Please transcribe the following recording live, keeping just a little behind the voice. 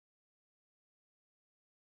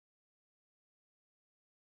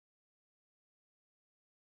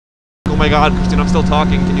my God, Christine, I'm still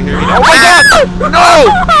talking. Can you hear me? Oh my God! No!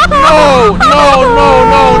 No! No!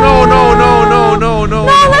 No! No! No! No! No! No! No! No!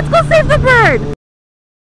 Let's go save the bird.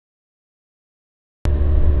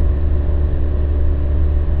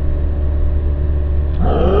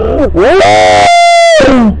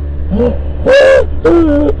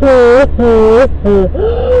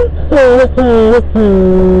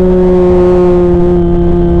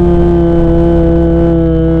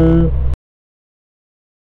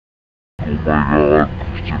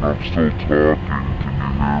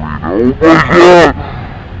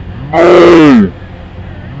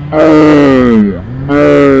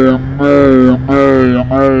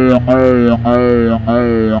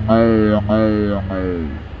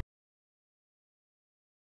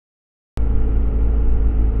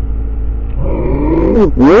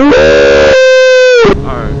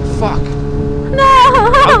 Alright, fuck.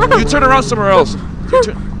 No! You turn around somewhere else.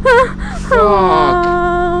 Fuck.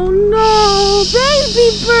 Oh no, baby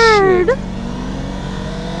bird!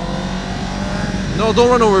 No, don't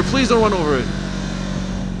run over it. Please don't run over it.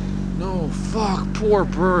 No, fuck, poor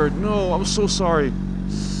bird. No, I'm so sorry.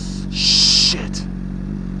 Shit.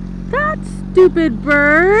 That stupid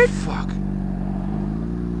bird. Fuck.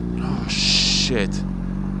 Oh, shit.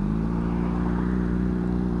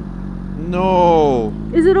 No.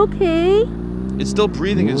 Is it okay? It's still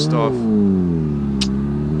breathing and stuff.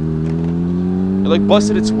 It like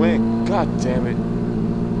busted its wing. God damn it.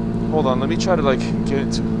 Hold on, let me try to like get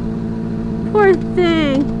it to... Poor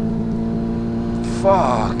thing.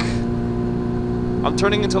 Fuck. I'm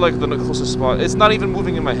turning into like the closest spot. It's not even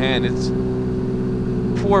moving in my hand. It's...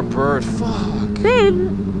 Poor bird. Fuck.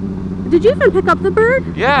 Babe, did you even pick up the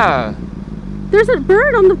bird? Yeah. There's a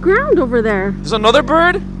bird on the ground over there. There's another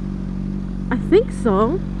bird? I think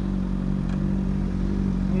so.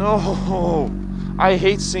 No. I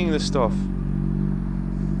hate seeing this stuff.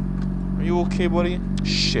 Are you okay, buddy?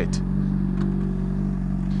 Shit.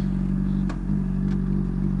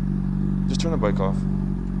 Just turn the bike off.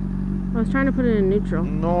 I was trying to put it in neutral.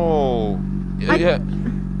 No. Yeah.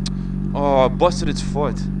 Oh, I busted its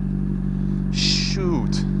foot.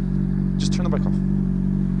 Shoot. Just turn the bike off.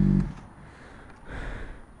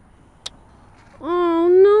 Oh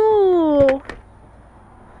no.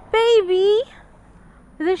 Baby.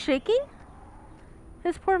 Is it shaking?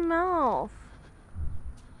 His poor mouth.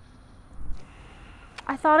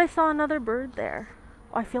 I thought I saw another bird there.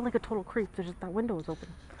 Oh, I feel like a total creep. There's just that window is open.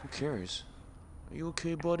 Who cares? Are you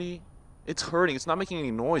okay, buddy? It's hurting. It's not making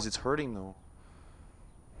any noise. It's hurting, though.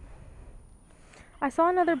 I saw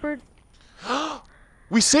another bird.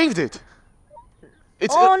 We saved it!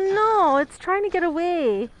 It's, oh no, it's trying to get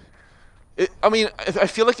away. I mean, I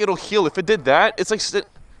feel like it'll heal. If it did that, it's like...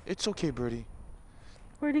 It's okay, birdie.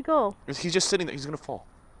 Where'd he go? He's just sitting there. He's gonna fall.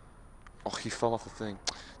 Oh, he fell off the thing.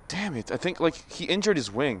 Damn it. I think, like, he injured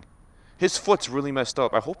his wing. His foot's really messed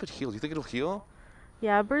up. I hope it heals. You think it'll heal?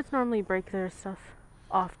 Yeah, birds normally break their stuff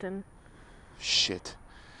often. Shit.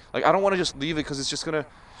 Like, I don't want to just leave it because it's just gonna...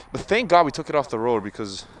 But thank God we took it off the road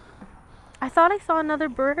because... I thought I saw another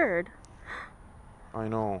bird. I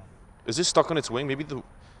know. Is this stuck on its wing? Maybe the...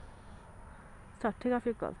 Stop, take off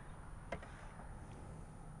your glove.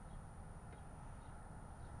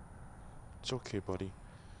 It's okay, buddy.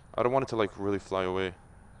 I don't want it to, like, really fly away.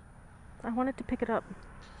 I wanted to pick it up.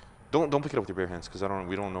 Don't pick it up with your bare hands because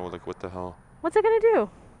we don't know, like, what the hell. What's it gonna do?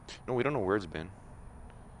 No, we don't know where it's been.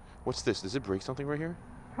 What's this? Does it break something right here?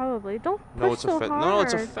 Probably. Don't No, push it's so a hard. No,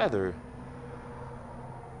 it's a feather.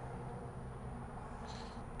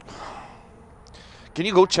 Can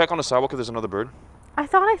you go check on the sidewalk if there's another bird? I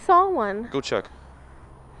thought I saw one. Go check.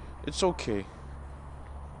 It's okay.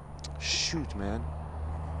 Shoot, man.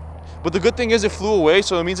 But the good thing is it flew away,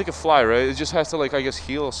 so it means it can fly, right? It just has to, like, I guess,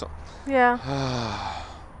 heal or something. Yeah.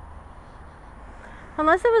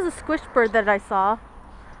 Unless it was a squished bird that I saw.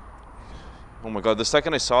 Oh my God, the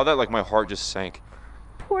second I saw that, like, my heart just sank.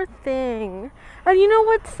 Poor thing. And you know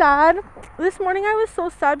what's sad? This morning I was so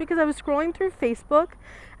sad because I was scrolling through Facebook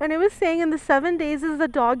and it was saying in the 7 days is the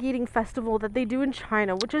dog eating festival that they do in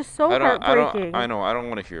China, which is so heartbreaking. I know, I don't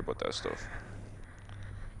want to hear about that stuff.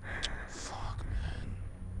 Fuck, man.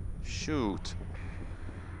 Shoot.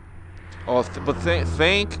 Oh, but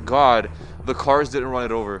thank God the cars didn't run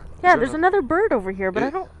it over. Yeah, there's another bird over here, but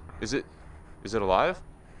I don't... Is it alive?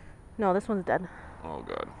 No, this one's dead. Oh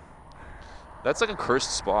God. That's like a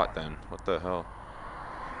cursed spot then. What the hell?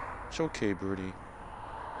 It's okay, birdie.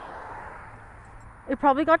 It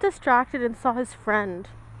probably got distracted and saw his friend.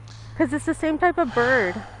 Because it's the same type of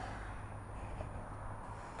bird.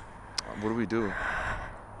 What do we do?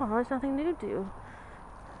 Well, there's nothing to do.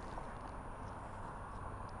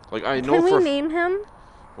 Like, I know Can we name him?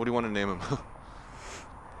 What do you want to name him?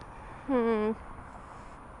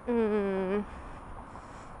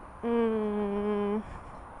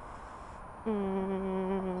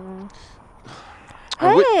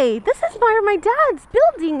 Hey, this is where my dad's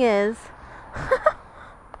building is.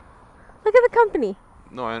 Look at the company.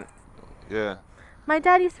 No, yeah. My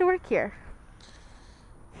dad used to work here.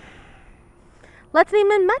 Let's name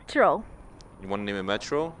him Metro. You want to name it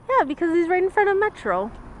Metro? Yeah, because he's right in front of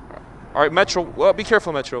Metro. All right, Metro. Well, be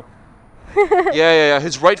careful, Metro. Yeah.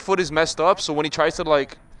 His right foot is messed up, so when he tries to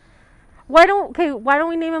like. Why don't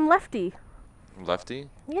we name him Lefty? Lefty?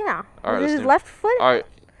 Yeah. All right, is it his left foot? All right,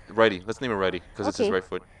 righty. Let's name it righty because it's his right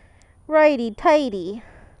foot. Righty tighty.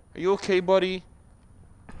 Are you okay, buddy?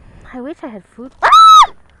 I wish I had food.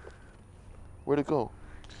 Where'd it go?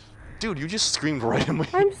 Dude, you just screamed right at me.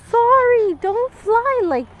 I'm sorry. Don't fly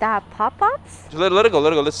like that, Pop-Pops. Let it go.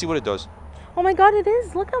 Let it go. Let's see what it does. Oh my God, it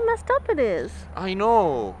is. Look how messed up it is. I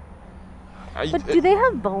know. But do they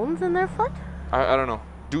have bones in their foot? I don't know.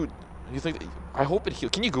 Dude, you think... I hope it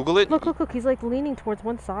heals. Can you Google it? Look. He's like leaning towards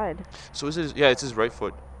one side. So is it... Yeah, it's his right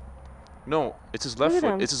foot. No, it's his left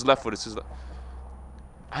foot. It's his left foot.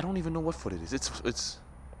 I don't even know what foot it is. It's...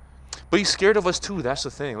 But he's scared of us too. That's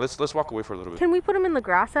the thing. Let's walk away for a little bit. Can we put him in the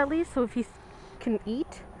grass at least so if he can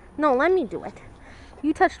eat? No, let me do it.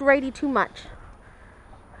 You touched righty too much.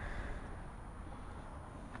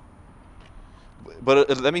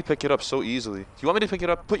 But let me pick it up so easily. Do you want me to pick it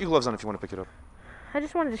up? Put your gloves on if you want to pick it up. I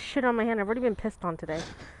just wanted to shit on my hand. I've already been pissed on today.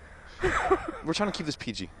 We're trying to keep this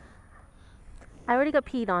PG. I already got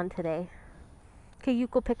peed on today. Okay, you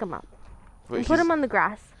go pick him up. Wait, and put him on the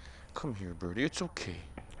grass. Come here, birdie. It's okay.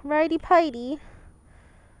 Righty-pighty.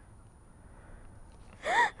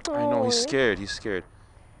 I know, he's scared. He's scared.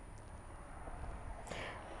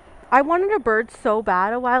 I wanted a bird so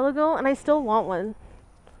bad a while ago, and I still want one.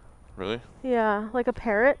 Really? Yeah, like a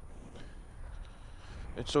parrot.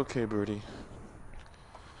 It's okay, birdie.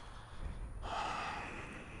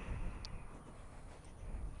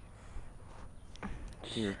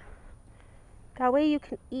 Here. That way you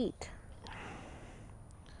can eat.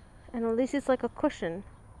 And at least it's like a cushion.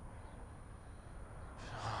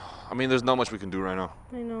 I mean, there's not much we can do right now.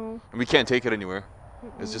 I know. And we can't take it anywhere.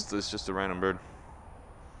 It's just a random bird.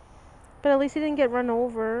 But at least he didn't get run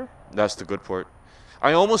over. That's the good part.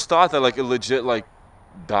 I almost thought that like it legit like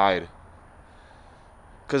died.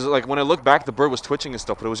 Cause like when I looked back, the bird was twitching and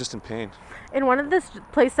stuff, but it was just in pain. In one of this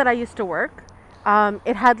place that I used to work,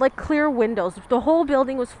 it had like clear windows. The whole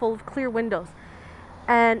building was full of clear windows.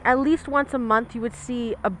 And at least once a month, you would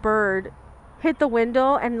see a bird hit the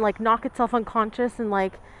window and like knock itself unconscious and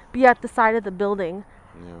like be at the side of the building.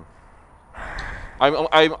 Yeah.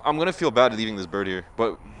 I'm gonna feel bad leaving this bird here,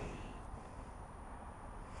 but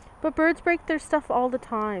birds break their stuff all the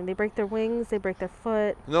time. They break their wings, they break their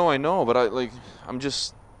foot. No, I know, but I'm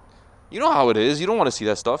just, you know how it is. You don't want to see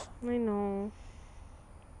that stuff. I know.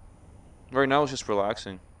 Right now, it's just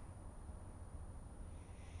relaxing.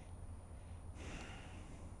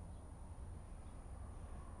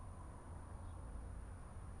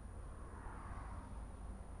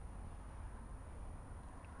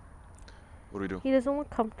 What do we do? He doesn't look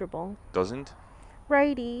comfortable. Doesn't?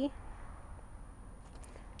 Righty.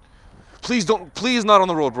 Please don't. Please not on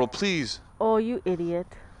the road, bro. Please. Oh, you idiot.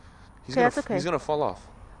 He's Okay, that's okay. He's gonna fall off.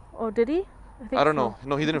 Oh, did he? I don't know.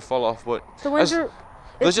 No, he didn't fall off. But the winds are.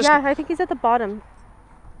 Yeah, I think he's at the bottom.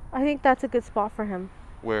 I think that's a good spot for him.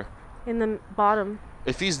 Where? In the bottom.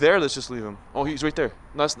 If he's there, let's just leave him. Oh, he's right there.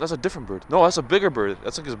 No, that's a different bird. No, that's a bigger bird.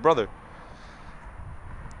 That's like his brother.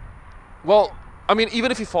 Well, I mean,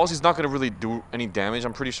 even if he falls, he's not gonna really do any damage.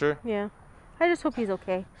 I'm pretty sure. Yeah. I just hope he's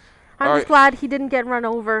okay. I'm just glad he didn't get run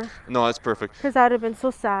over. No, that's perfect. Because that would have been so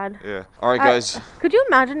sad. Yeah. All right, guys. Could you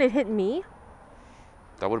imagine it hit me?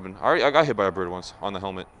 That would have been. I got hit by a bird once on the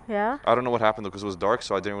helmet. Yeah. I don't know what happened though, because it was dark,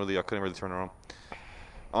 so I couldn't really turn around.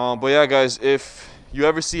 But yeah, guys, if you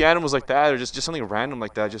ever see animals like that or just something random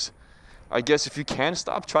like that, I guess if you can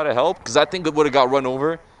stop, try to help, because I think it would have got run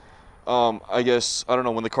over. I guess, I don't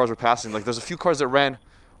know, when the cars were passing. Like, there's a few cars that ran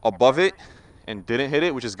above it and didn't hit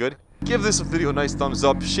it, which is good. Give this video a nice thumbs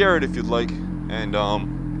up, share it if you'd like, and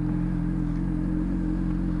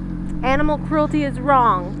animal cruelty is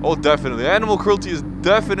wrong. Oh, definitely. Animal cruelty is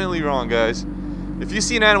definitely wrong, guys. If you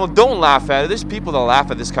see an animal, don't laugh at it. There's people that laugh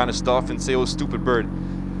at this kind of stuff and say, oh, stupid bird.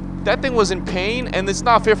 That thing was in pain, and it's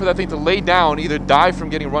not fair for that thing to lay down, either die from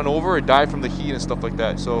getting run over or die from the heat and stuff like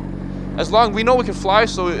that. So, as long we know we can fly,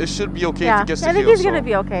 so it should be okay if it gets to heal. I think he's gonna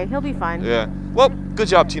be okay. He'll be fine. Yeah. Well, good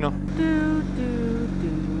job, Tino.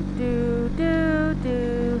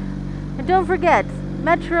 And don't forget,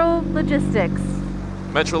 Metro Logistics.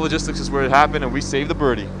 Metro Logistics is where it happened, and we saved the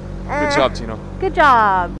birdie. Good job, Tino. Good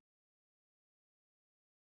job.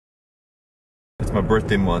 It's my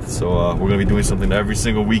birthday month, so we're gonna be doing something every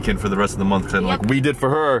single weekend for the rest of the month, kind of like we did for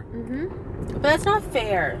her. But that's not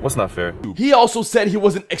fair. What's not fair? He also said he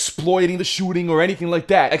wasn't exploiting the shooting or anything like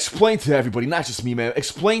that. Explain to everybody, not just me, man.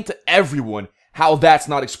 Explain to everyone how that's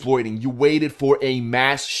not exploiting. You waited for a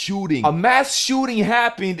mass shooting. A mass shooting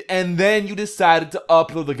happened, and then you decided to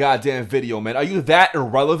upload the goddamn video, man. Are you that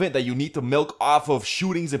irrelevant that you need to milk off of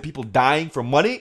shootings and people dying for money?